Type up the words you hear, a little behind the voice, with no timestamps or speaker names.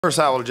First,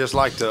 I would just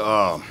like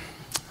to,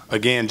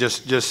 again,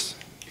 just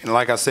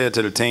like I said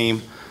to the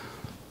team,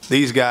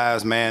 these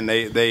guys, man,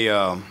 they're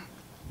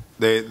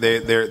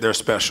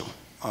special.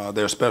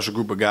 They're a special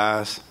group of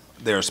guys.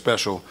 They're a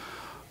special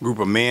group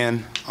of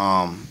men,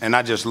 and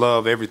I just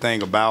love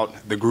everything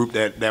about the group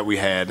that we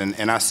had.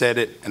 And I said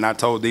it, and I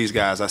told these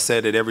guys, I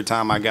said it every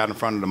time I got in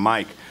front of the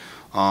mic,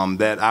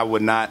 that I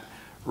would not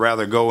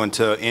rather go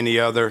into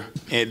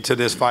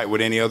this fight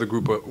with any other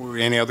group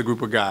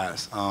of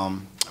guys.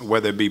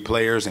 Whether it be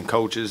players and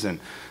coaches and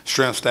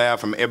strength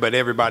staff, but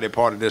everybody a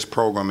part of this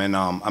program. And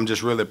I'm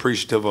just really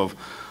appreciative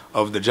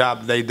of the job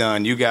that they've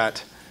done. You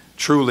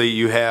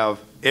have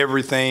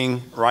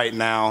everything right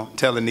now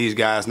telling these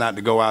guys not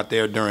to go out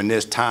there during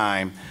this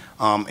time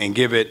and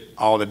give it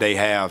all that they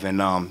have.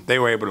 And they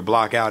were able to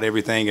block out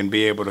everything and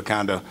be able to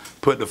kind of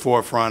put the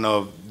forefront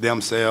of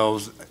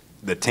themselves,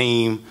 the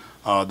team,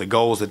 the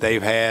goals that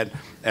they've had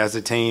as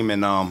a team.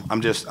 And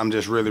I'm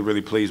just really,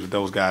 really pleased with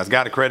those guys.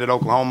 Got to credit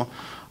Oklahoma.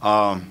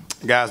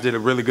 Guys did a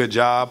really good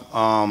job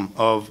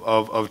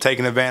of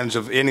taking advantage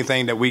of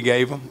anything that we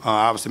gave them.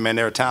 Obviously, man,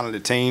 they're a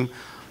talented team.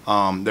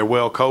 They're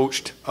well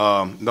coached.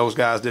 Those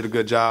guys did a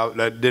good job.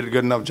 Did a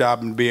good enough job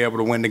to be able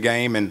to win the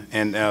game, and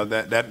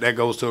that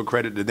goes to a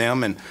credit to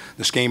them and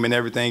the scheme and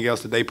everything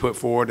else that they put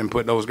forward and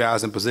put those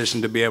guys in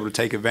position to be able to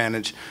take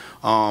advantage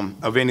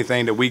of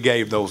anything that we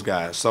gave those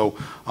guys. So,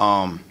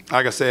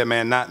 like I said,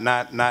 man, not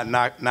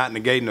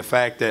negating the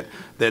fact that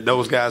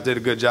those guys did a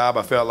good job.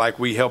 I felt like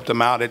we helped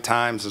them out at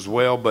times as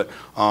well, but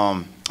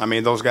I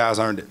mean, those guys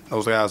earned it.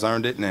 Those guys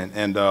earned it,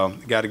 and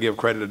got to give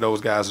credit to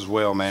those guys as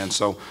well, man.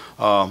 So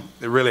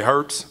it really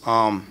hurts.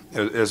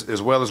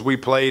 As well as we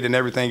played and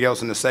everything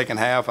else in the second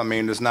half, I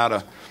mean, it's not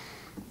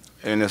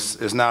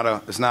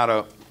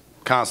a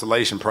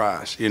consolation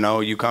prize. You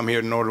know, you come here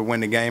in order to win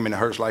the game, and it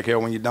hurts like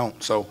hell when you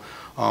don't. So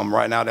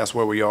right now, that's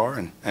where we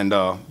are.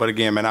 But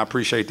again, man, I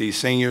appreciate these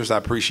seniors. I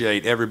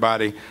appreciate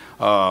everybody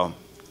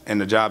and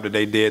the job that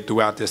they did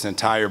throughout this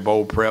entire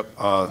bowl prep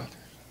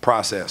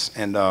process.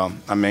 And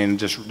I mean,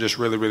 just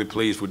really, really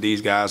pleased with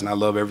these guys, and I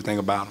love everything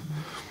about them.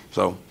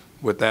 So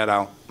with that,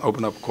 I'll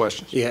open up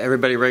questions. Yeah,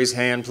 everybody raise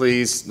hand,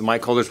 please. The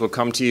mic holders will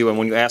come to you, and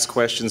when you ask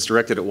questions,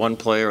 directed at one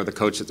player or the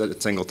coach at a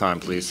single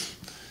time, please.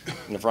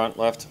 In the front,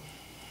 left.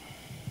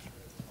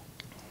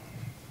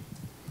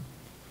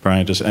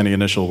 Bryan, just any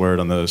initial word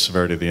on the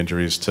severity of the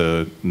injuries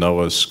to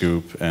Noah,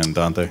 Scoop, and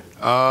Dante?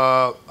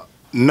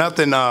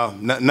 Nothing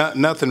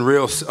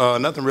real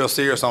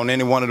serious on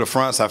any one of the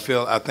fronts. I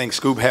think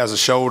Scoop has a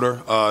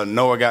shoulder.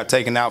 Noah got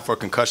taken out for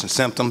concussion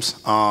symptoms.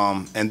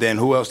 And then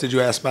who else did you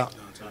ask about?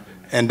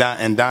 And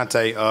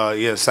Dante,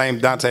 yeah, same.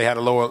 Dante had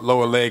a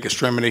lower leg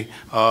extremity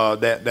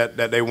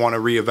that they want to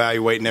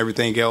reevaluate and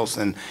everything else.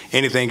 And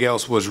anything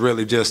else was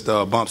really just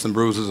bumps and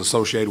bruises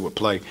associated with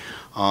play.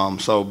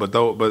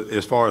 But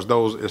as far as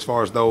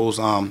those,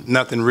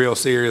 nothing real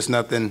serious,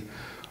 nothing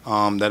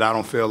that I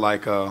don't feel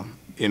like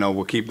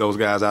will keep those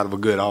guys out of a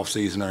good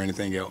offseason or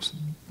anything else.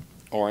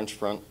 Orange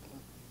front.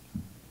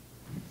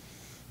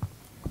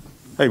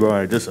 Hey,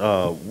 Bryan, just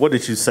what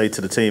did you say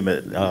to the team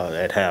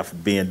at half,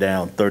 being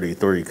down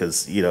 33?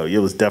 Because, it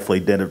was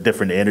definitely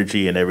different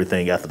energy and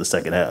everything after the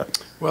second half.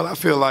 Well, I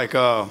feel like,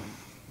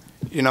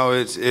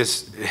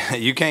 it's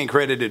you can't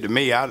credit it to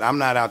me. I'm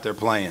not out there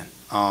playing,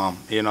 so,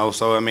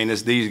 I mean,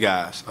 it's these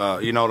guys.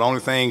 The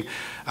only thing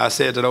I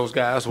said to those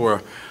guys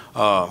were,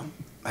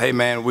 hey,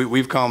 man,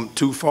 we've come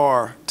too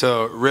far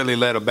to really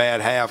let a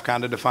bad half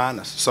kind of define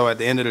us. So at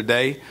the end of the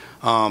day,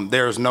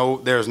 there's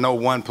no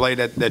one play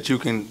that you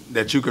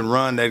can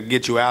run that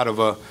gets you out of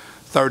a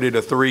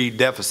 30-3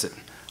 deficit.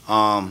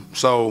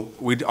 So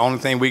the only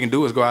thing we can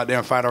do is go out there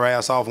and fight our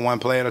ass off one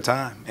play at a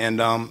time. And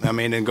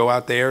and go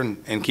out there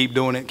and keep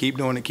doing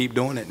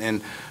it.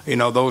 And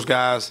those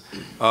guys,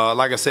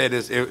 like I said,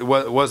 it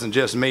wasn't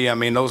just me. I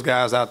mean, those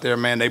guys out there,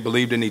 man, they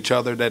believed in each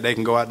other that they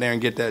can go out there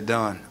and get that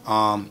done.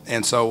 At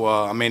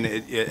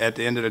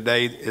the end of the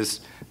day,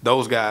 it's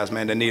those guys,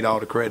 man, that need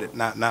all the credit,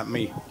 not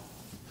me.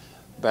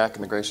 Back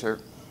in the gray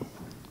shirt.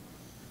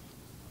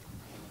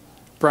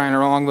 Bryan,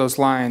 along those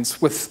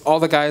lines, with all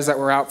the guys that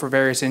were out for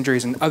various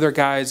injuries and other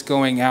guys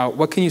going out,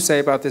 what can you say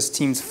about this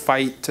team's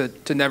fight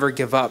to never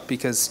give up?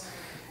 Because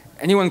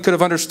anyone could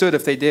have understood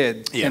if they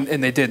did, yeah.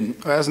 and they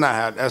didn't. Well,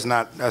 that's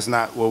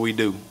not what we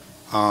do.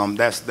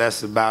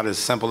 That's about as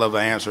simple of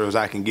an answer as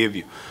I can give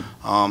you.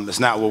 That's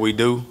not what we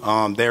do.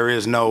 There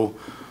is nothing.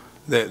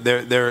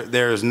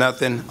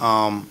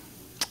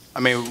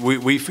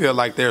 We feel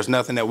like there's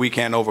nothing that we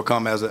can't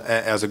overcome as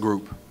a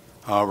group.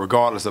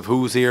 Regardless of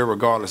who's here,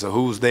 regardless of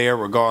who's there,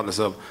 regardless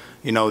of,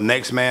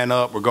 next man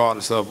up,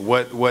 regardless of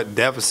what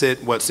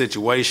deficit, what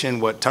situation,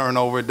 what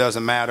turnover, it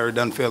doesn't matter. It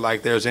doesn't feel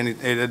like there's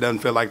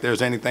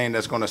anything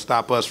that's going to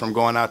stop us from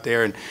going out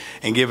there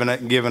and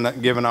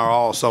giving our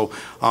all. So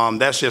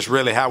that's just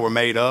really how we're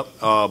made up.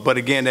 But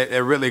again, it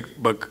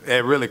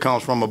really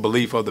comes from a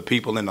belief of the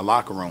people in the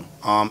locker room,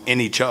 in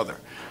each other.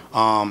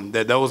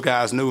 That those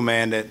guys knew,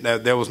 man,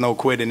 that there was no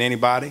quit in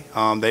anybody.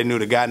 They knew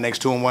the guy next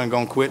to them wasn't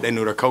going to quit. They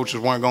knew their coaches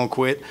weren't going to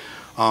quit.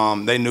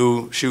 They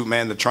knew, shoot,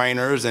 man, the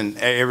trainers and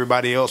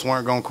everybody else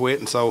weren't going to quit,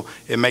 and so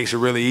it makes it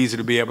really easy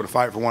to be able to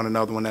fight for one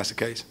another when that's the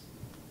case.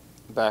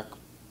 Back.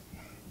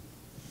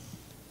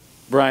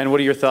 Bryan, what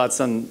are your thoughts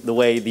on the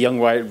way the young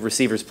wide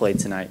receivers played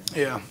tonight?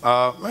 Yeah,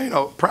 you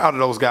know, proud of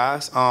those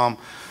guys. And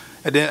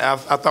then I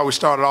thought we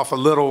started off a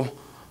little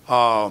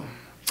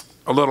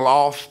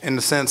off in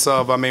the sense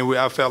of, I mean,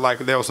 I felt like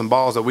there were some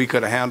balls that we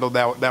could have handled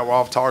that were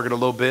off target a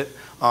little bit.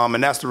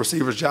 And that's the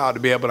receiver's job to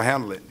be able to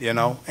handle it, you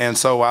know. And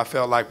so I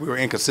felt like we were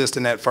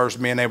inconsistent at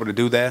first being able to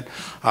do that.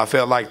 I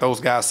felt like those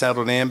guys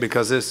settled in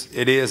because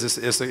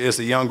it's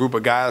a young group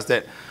of guys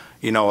that,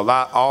 you know,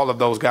 all of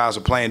those guys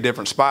are playing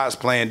different spots,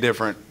 playing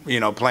different,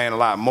 you know, playing a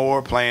lot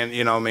more, playing,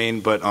 you know what I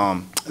mean? But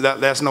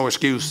that's no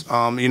excuse,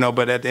 you know,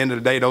 but at the end of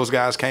the day, those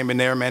guys came in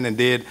there, man, and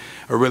did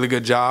a really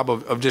good job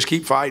of just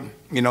keep fighting,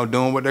 you know,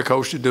 doing what they're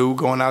coached to do,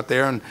 going out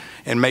there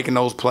and making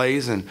those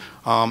plays and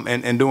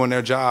doing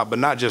their job. But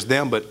not just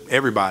them, but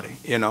everybody,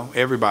 you know,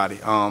 everybody.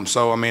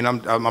 So, I mean,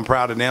 I'm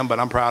proud of them, but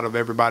I'm proud of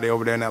everybody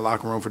over there in that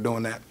locker room for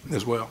doing that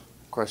as well.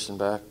 Question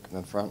back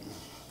in front.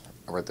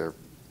 Right there.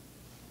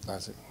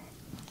 Isaac.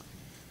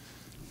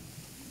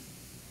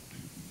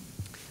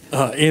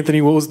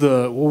 Anthony, what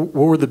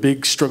were the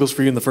big struggles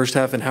for you in the first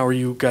half, and how were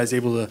you guys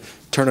able to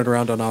turn it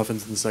around on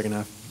offense in the second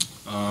half?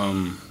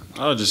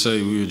 I would just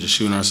say we were just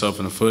shooting ourselves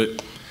in the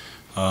foot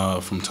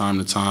from time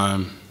to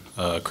time.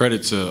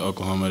 Credit to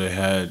Oklahoma, they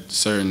had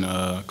certain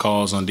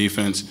calls on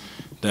defense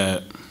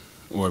that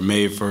were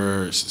made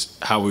for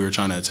how we were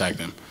trying to attack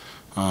them.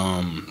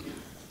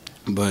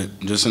 But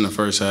just in the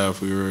first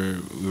half, we were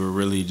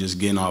really just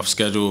getting off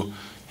schedule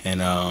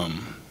and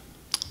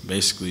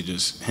basically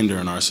just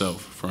hindering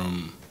ourselves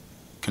from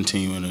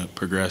continuing to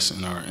progress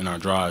in our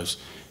drives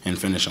and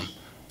finish them.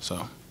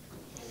 So,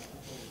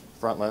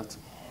 Front left.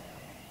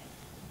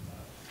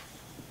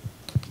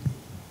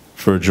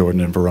 For Jordan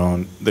and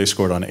Verone, they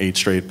scored on 8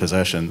 straight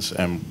possessions,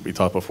 and we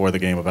talked before the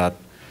game about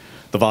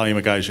the volume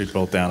of guys you'd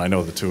both down. I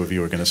know the two of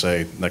you are going to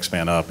say next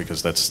man up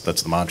because that's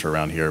the mantra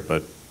around here,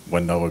 but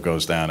when Noah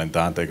goes down and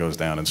Dante goes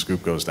down and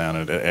Scoop goes down,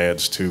 it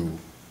adds to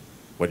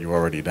what you're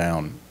already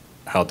down.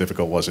 How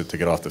difficult was it to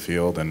get off the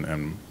field,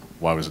 and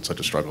why was it such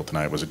a struggle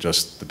tonight? Was it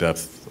just the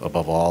depth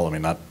above all? I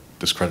mean, not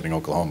discrediting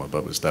Oklahoma,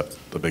 but was depth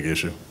the big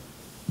issue?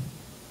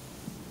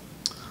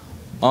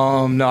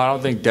 No, I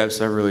don't think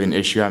depth's ever really an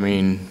issue. I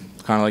mean,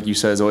 kind of like you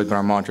said, it's always been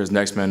our mantra is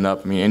next man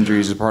up. I mean,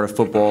 injuries is part of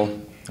football.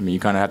 I mean, you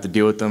kind of have to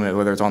deal with them,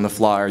 whether it's on the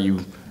fly or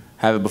you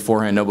have it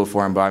beforehand, know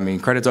beforehand. But I mean,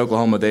 credit to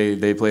Oklahoma,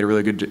 they played a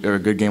really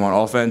good game on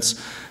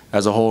offense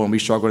as a whole, and we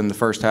struggled in the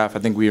first half. I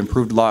think we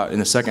improved a lot in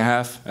the second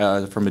half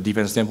from a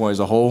defense standpoint as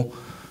a whole.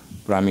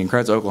 But I mean,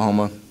 credit to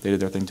Oklahoma, they did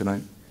their thing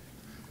tonight.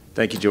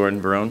 Thank you,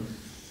 Jordan. Verone.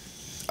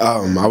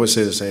 I would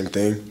say the same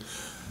thing.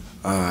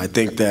 I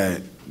think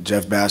that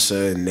Jeff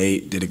Bassa and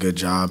Nate did a good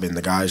job, and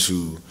the guys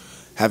who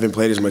haven't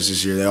played as much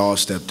this year, they all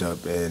stepped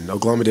up. And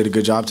Oklahoma did a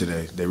good job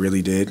today. They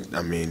really did.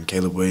 I mean,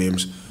 Caleb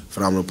Williams,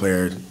 phenomenal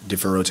player,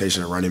 different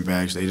rotation of running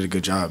backs. They did a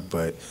good job.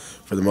 But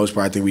for the most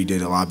part, I think we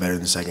did a lot better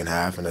in the second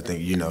half. And I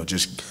think, you know,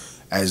 just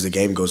as the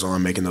game goes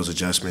on, making those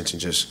adjustments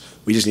and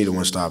we just needed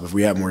one stop. If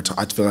we had more time,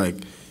 I feel like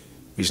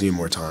we just need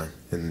more time.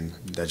 And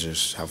that's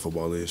just how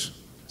football is.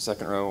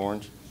 Second row,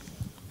 orange.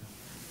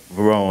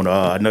 Verone,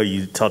 I know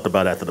you talked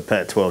about after the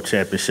Pac-12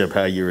 championship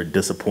how you were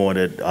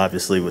disappointed,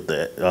 obviously, with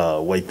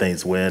the way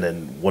things went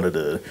and wanted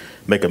to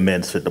make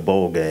amends for the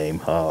bowl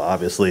game.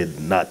 Obviously,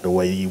 not the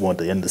way you want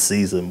to end the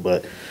season,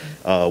 but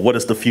what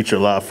is the future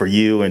like for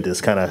you and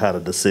just kind of how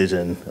the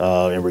decision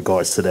in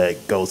regards to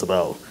that goes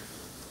about?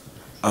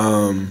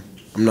 I'm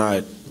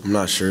not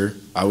sure.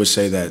 I would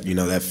say that, you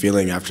know, that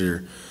feeling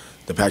after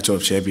the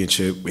Pac-12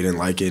 championship, we didn't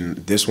like it. And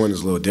this one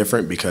is a little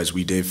different because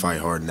we did fight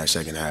hard in that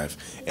second half.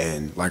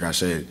 And like I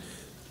said,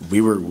 we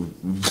were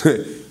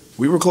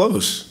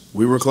close.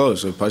 We were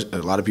close. A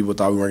lot of people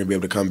thought we weren't going to be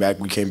able to come back.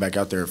 We came back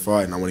out there and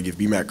fought. And I want to give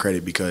B-Mac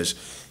credit because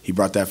he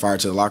brought that fire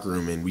to the locker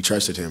room, and we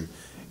trusted him.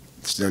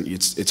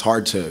 It's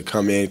hard to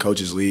come in,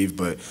 coaches leave,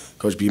 but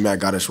Coach B-Mac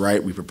got us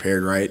right. We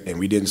prepared right, and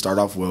we didn't start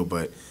off well,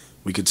 but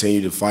we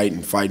continued to fight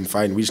and fight and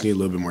fight, and we just need a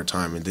little bit more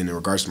time. And then in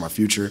regards to my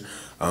future,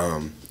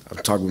 I'm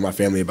talking with my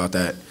family about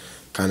that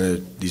kind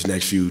of these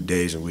next few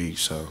days and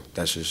weeks. So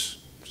that's just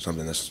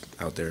something that's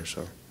out there.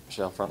 So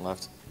Michelle, front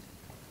left.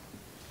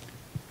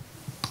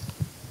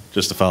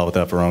 Just to follow with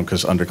that, Verone,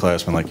 because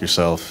underclassmen like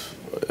yourself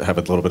have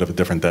a little bit of a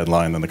different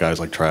deadline than the guys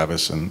like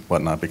Travis and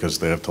whatnot because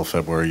they have till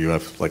February. You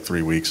have like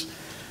 3 weeks.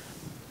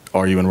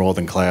 Are you enrolled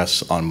in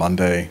class on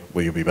Monday?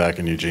 Will you be back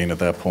in Eugene at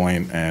that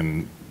point?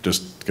 And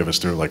just give us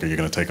through, like, are you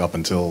going to take up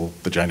until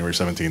the January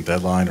 17th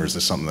deadline, or is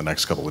this something the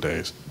next couple of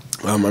days?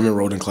 I'm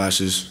enrolled in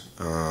classes.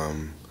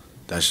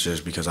 That's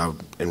just because I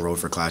enrolled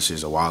for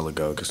classes a while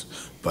ago.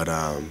 But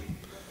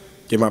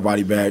get my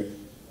body back,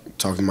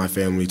 talk to my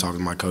family, talk to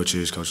my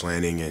coaches, Coach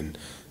Lanning, and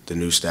the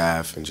new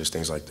staff, and just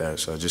things like that.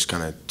 So just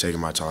kind of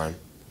taking my time.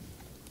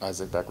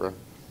 Isaac, back row.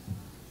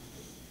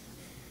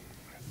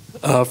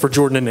 For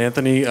Jordan and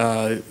Anthony,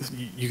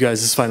 you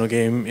guys' final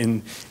game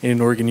in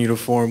an Oregon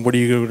uniform, what are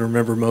you going to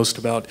remember most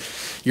about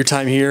your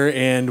time here,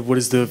 and what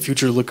does the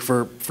future look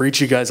for each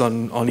of you guys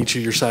on each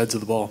of your sides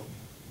of the ball?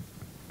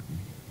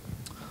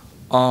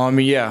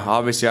 Yeah,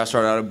 obviously I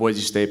started out at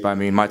Boise State, but I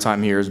mean, my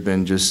time here has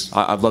been just,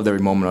 I've loved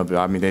every moment of it.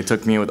 I mean, they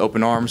took me in with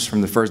open arms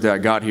from the first day I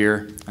got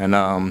here, and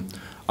I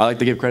like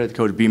to give credit to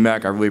Coach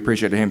B-Mac. I really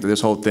appreciated him through this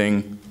whole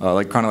thing. Kind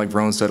of like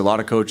Verone said, a lot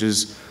of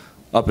coaches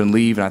up and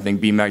leave, and I think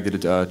B-Mac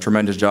did a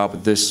tremendous job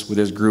with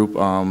this group.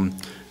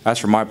 As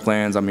for my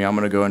plans, I mean, I'm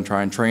going to go and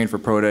try and train for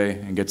Pro Day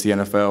and get to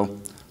the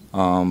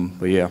NFL.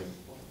 But yeah.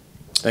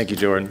 Thank you,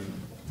 Jordan.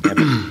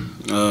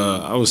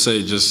 I would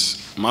say just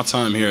my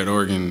time here at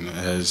Oregon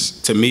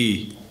to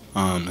me,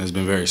 has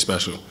been very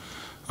special.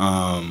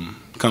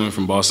 Coming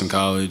from Boston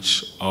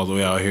College all the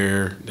way out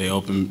here, they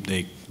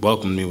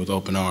welcomed me with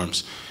open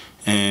arms.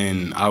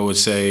 And I would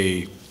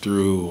say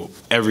through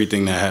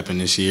everything that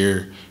happened this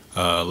year,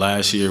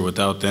 last year,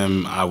 without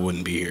them, I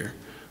wouldn't be here.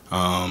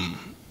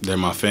 They're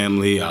my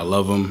family. I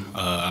love them.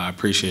 I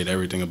appreciate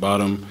everything about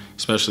them,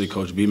 especially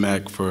Coach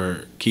B-Mac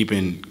for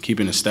keeping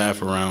the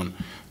staff around.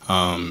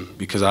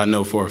 Because I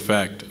know for a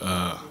fact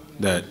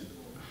that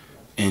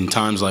in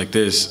times like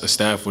this, a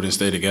staff wouldn't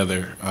stay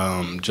together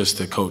just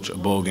to coach a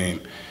bowl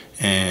game.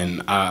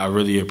 And I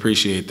really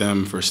appreciate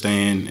them for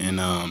staying,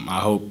 and I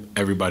hope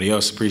everybody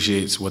else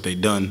appreciates what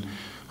they've done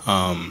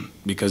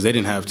because they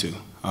didn't have to.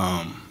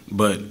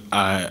 But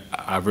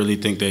I really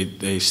think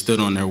they stood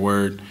on their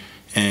word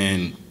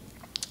and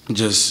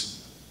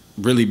just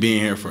really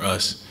being here for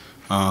us.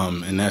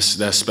 And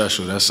that's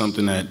special. That's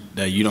something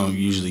that you don't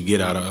usually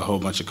get out of a whole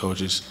bunch of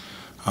coaches.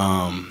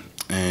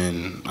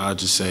 And I'll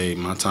just say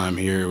my time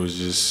here was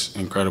just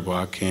incredible.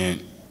 I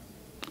can't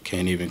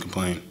even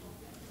complain.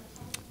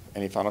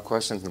 Any final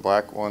questions? The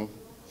black one,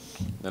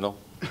 middle.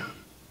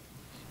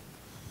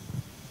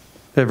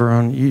 Hey,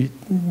 Verone,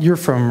 you're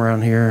from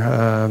around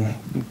here,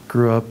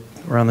 grew up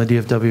around the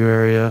DFW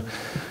area.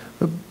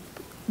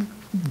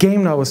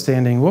 Game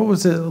notwithstanding, what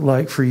was it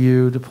like for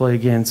you to play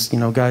against,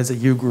 guys that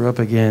you grew up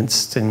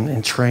against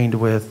and trained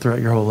with throughout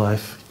your whole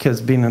life?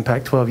 Because being in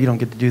Pac-12, you don't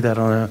get to do that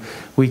on a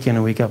week-in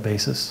and week-out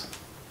basis.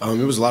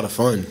 It was a lot of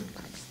fun.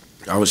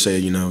 I would say,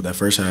 that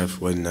first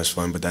half wasn't as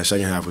fun, but that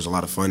second half was a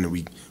lot of fun, and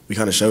we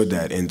kind of showed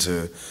that. And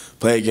to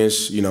play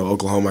against,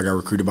 Oklahoma, I got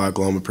recruited by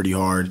Oklahoma pretty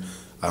hard.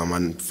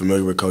 I'm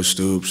familiar with Coach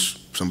Stoops,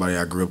 somebody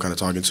I grew up kind of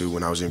talking to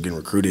when I was getting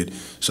recruited.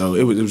 So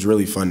it was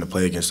really fun to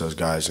play against those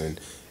guys,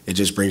 and it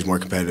just brings more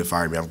competitive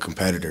fire to me. I'm a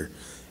competitor.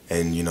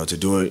 And, to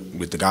do it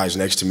with the guys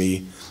next to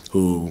me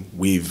who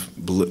we've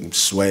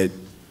sweat,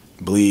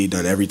 bleed,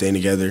 done everything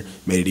together,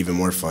 made it even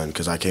more fun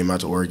because I came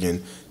out to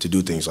Oregon to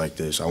do things like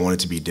this. I wanted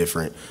to be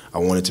different. I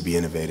wanted to be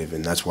innovative,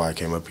 and that's why I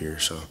came up here.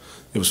 So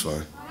it was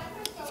fun.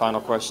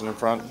 Final question in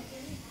front.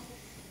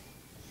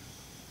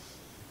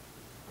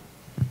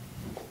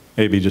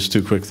 Maybe just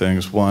two quick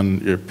things. One,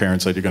 your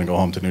parents said you're going to go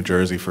home to New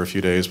Jersey for a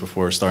few days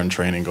before starting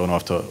training, going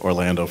off to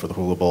Orlando for the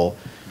Hula Bowl.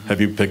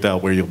 Have you picked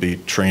out where you'll be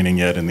training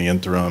yet in the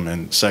interim?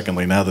 And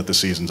secondly, now that the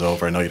season's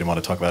over, I know you didn't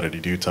want to talk about it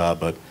at Utah,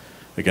 but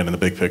again, in the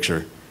big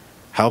picture,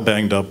 how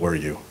banged up were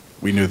you?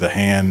 We knew the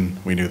hand,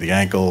 we knew the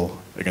ankle.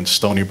 Against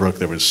Stony Brook,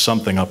 there was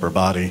something upper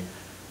body.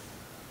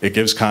 It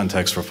gives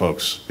context for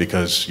folks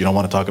because you don't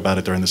want to talk about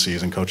it during the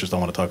season. Coaches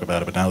don't want to talk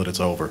about it, but now that it's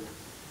over,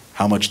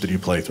 how much did you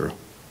play through?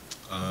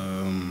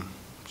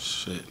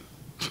 Shit.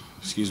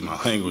 Excuse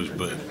my language,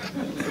 but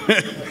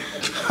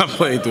I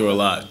played through a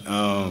lot.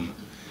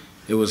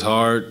 It was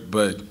hard,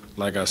 but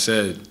like I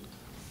said,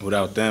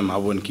 without them, I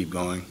wouldn't keep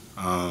going.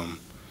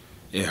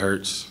 It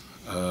hurts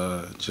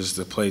just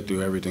to play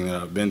through everything that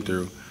I've been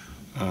through.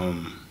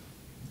 And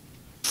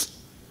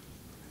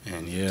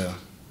yeah,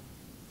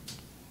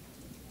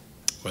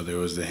 whether it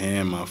was the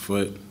hand, my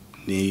foot,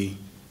 knee,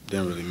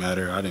 didn't really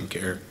matter. I didn't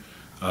care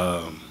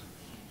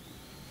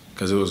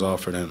because it was all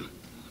for them.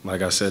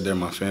 Like I said, they're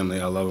my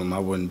family. I love them. I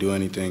wouldn't do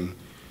anything.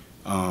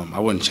 I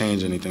wouldn't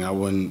change anything. I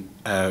wouldn't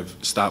have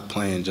stopped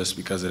playing just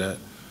because of that.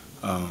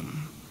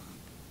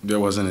 There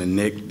wasn't a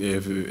nick.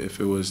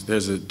 If it was,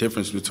 there's a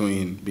difference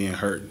between being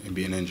hurt and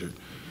being injured.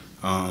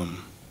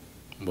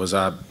 Was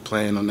I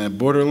playing on that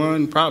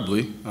borderline?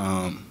 Probably.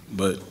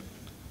 But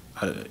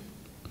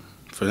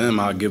for them,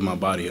 I'd give my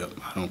body up.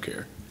 I don't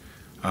care.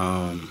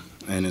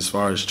 And as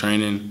far as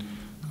training,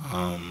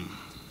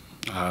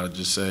 I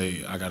just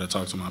say I got to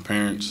talk to my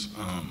parents,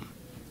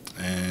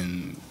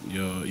 and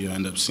you'll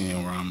end up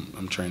seeing where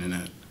I'm training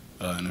at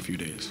in a few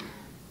days.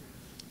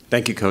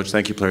 Thank you, Coach.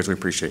 Thank you, players. We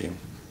appreciate you.